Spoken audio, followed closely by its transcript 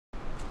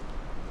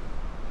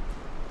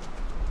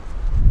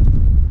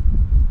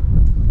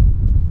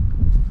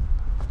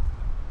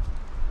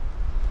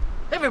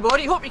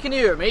everybody, hope you can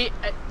hear me.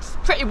 It's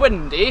pretty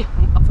windy.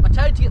 I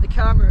tried to get the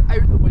camera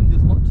out the window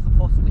as much as I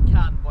possibly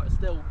can, but it's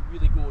still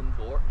really going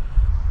for it.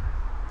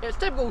 It's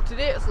typical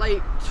today, it's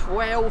like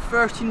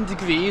 12-13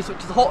 degrees, which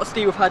is the hottest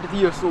day we've had of the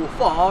year so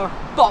far,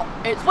 but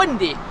it's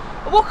windy.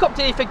 I woke up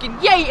today thinking,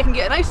 yay, I can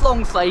get a nice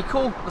long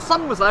cycle. The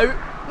sun was out,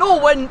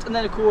 no wind, and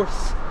then of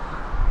course,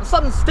 the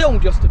sun's still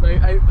just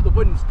about out, but the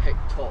wind's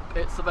picked up.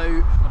 It's about,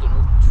 I don't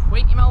know,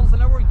 20 miles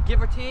an hour,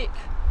 give or take.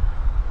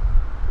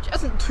 Which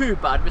isn't too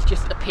bad, it's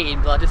just a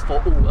pain, but I just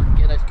thought, oh, I can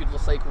get a nice good little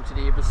cycle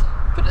today. Because,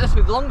 put it this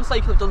way, the longest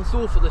cycle I've done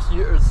so far this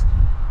year is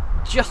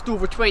just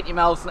over 20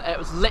 miles, and it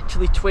was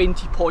literally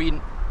 20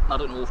 point, I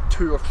don't know,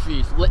 2 or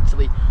 3, so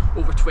literally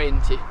over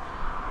 20.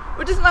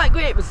 Which isn't that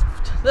great, because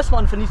this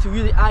month I need to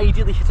really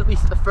ideally hit at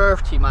least a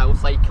 30-mile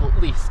cycle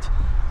at least.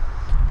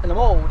 And I'm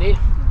already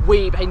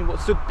way behind what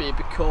it should be,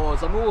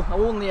 because I'm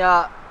only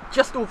at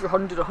just over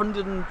 100,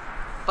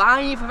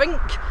 105 I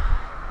think.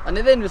 And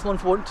at the end of this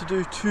month I want to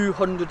do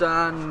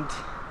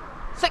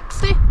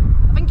 260, I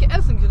think it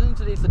is, and considering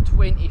today's the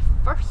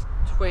 21st,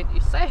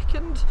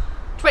 22nd,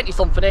 20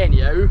 something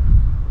anyhow.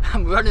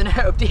 I'm running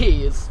out of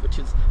days, which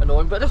is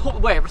annoying, but I just hope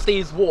the weather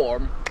stays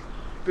warm,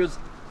 because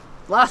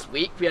last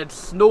week we had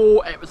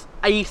snow, it was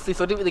icy,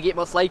 so I didn't really get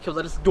my cycles.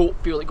 I just don't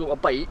feel like going on a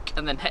bike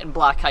and then hitting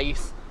black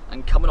ice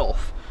and coming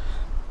off.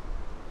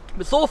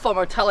 But so far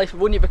my tail life,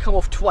 I've only ever come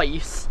off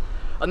twice,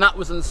 and that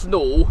was in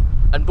snow,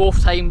 and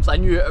both times I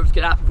knew it was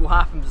going to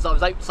happen because I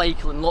was out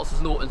cycling, lots of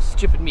snow, and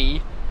stupid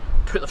me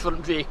put the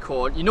front brake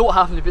on. You know what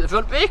happens if you put the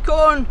front brake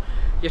on?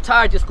 Your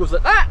tyre just goes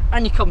like that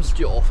and you come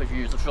straight off if you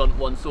use the front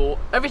one. So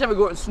every time I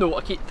go out in snow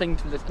I keep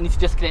thinking this, I need to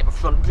disconnect my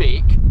front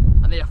brake,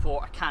 and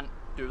therefore I can't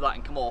do that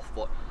and come off,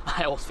 but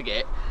I always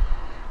forget.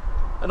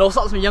 And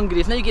also that's my younger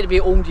days. Now you get to be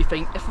old, you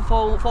think, if I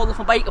fall off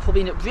my bike I'll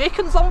probably end up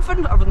breaking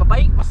something, or with my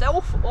bike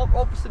myself.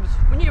 Obviously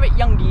when you're a bit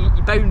younger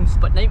you bounce,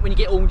 but now when you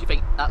get old you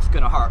think that's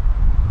going to hurt.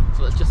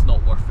 So it's just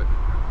not worth it.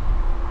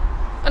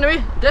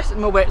 Anyway, this is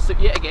my wetsuit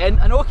yet again.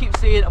 I know I keep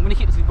saying I'm going to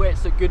keep this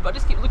wetsuit good, but I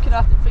just keep looking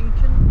at it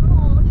thinking,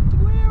 oh, I need to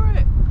wear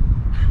it.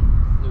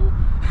 No,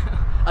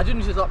 I do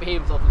need to start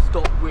behaving myself and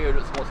stop wearing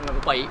it so much on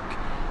my bike.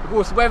 Of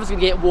course the weather's going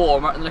to get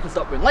warmer and then I can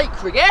start wearing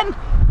lycra again.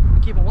 I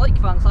keep my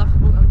lycra fans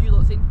laughing about it, and you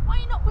lot saying, why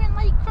are you not wearing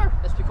lycra?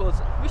 It's because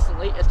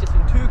recently it's just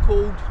been too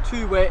cold,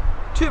 too wet,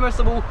 too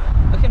miserable.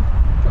 I can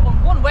put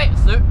on one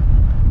wetsuit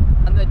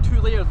and then 2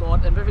 layers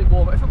on, and very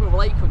warm. If I wear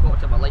lycra, I've got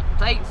to have my lycra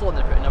tights on,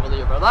 then put another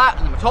layer over that,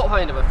 and then my top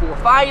high, and about 4 or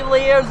 5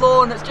 layers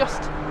on. It's just,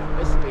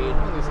 it's a pain.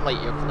 I think it's light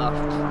air for that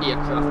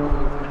aircraft going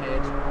over my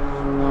head.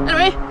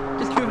 Anyway,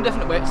 just proving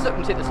different wetsuit. I'm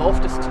going to take this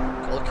off, just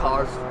got all the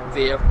cars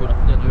there going up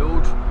and down the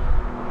road.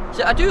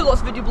 So I do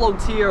lots of video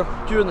blogs here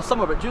during the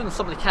summer, but during the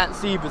summer they can't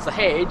see because the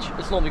hedge,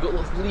 it's normally got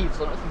lots of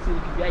leaves on it. You can see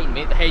looking behind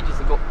me, the hedges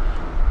have got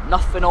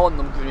nothing on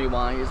them green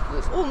wise,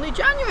 because it's only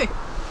January.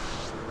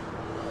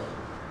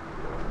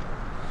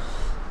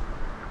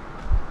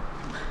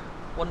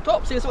 One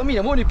top, see that's what I mean,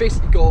 I've only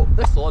basically got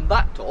this on,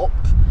 that top.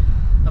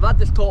 I've had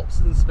this top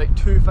since about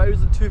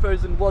 2000,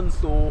 2001,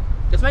 so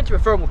it's meant to be a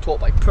thermal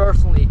top, but I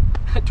personally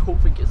don't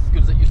think it's as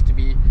good as it used to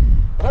be.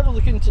 I had to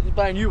look into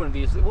buy a new one of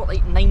these, what,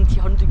 like 90,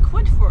 100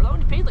 quid for it? I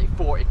only paid like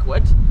 40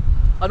 quid.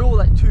 I know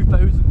like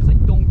 2000 was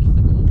like donkeys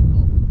ago, but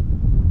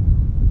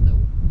still.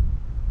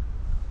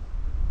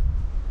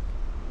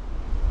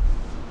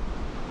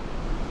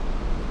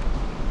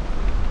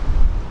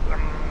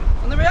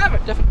 And there we have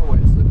it, different ways.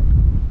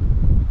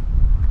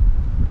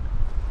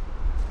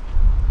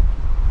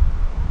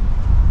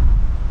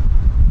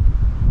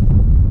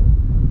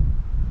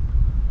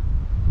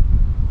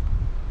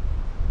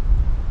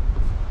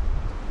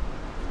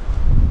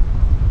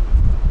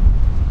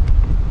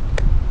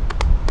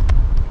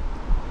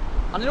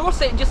 And I know I'm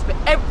saying just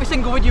about every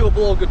single video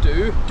blog I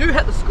do hit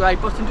the subscribe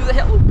button, do the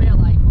hit little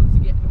bell icon to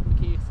get a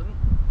notification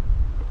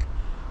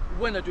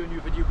when I do a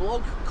new video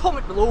blog.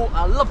 Comment below,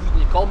 I love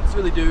reading your comments,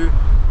 really do.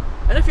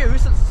 And if you're a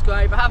recent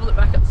subscriber, have a look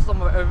back at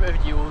some of our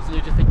videos and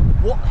you just think,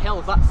 what the hell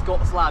is that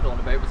Scots lad on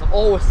about? Because I'm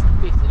always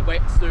basically in a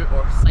wetsuit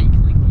or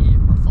cycling gear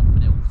or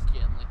something else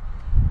generally.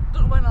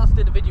 Don't know when I last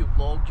did a video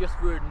blog,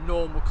 just wearing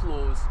normal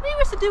clothes.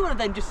 Maybe I should do one of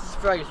them just to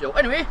surprise you.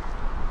 Anyway,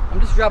 I'm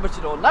just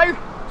rabbiting on now,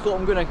 so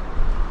I'm going to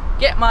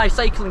get my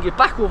cycling gear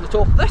back over the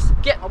top of this,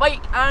 get my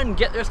bike and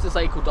get the rest of the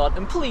cycle done,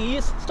 and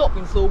please stop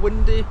being so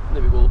windy.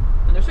 There we go.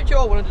 And I'll switch you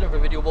all when I do another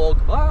video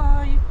vlog.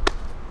 Bye!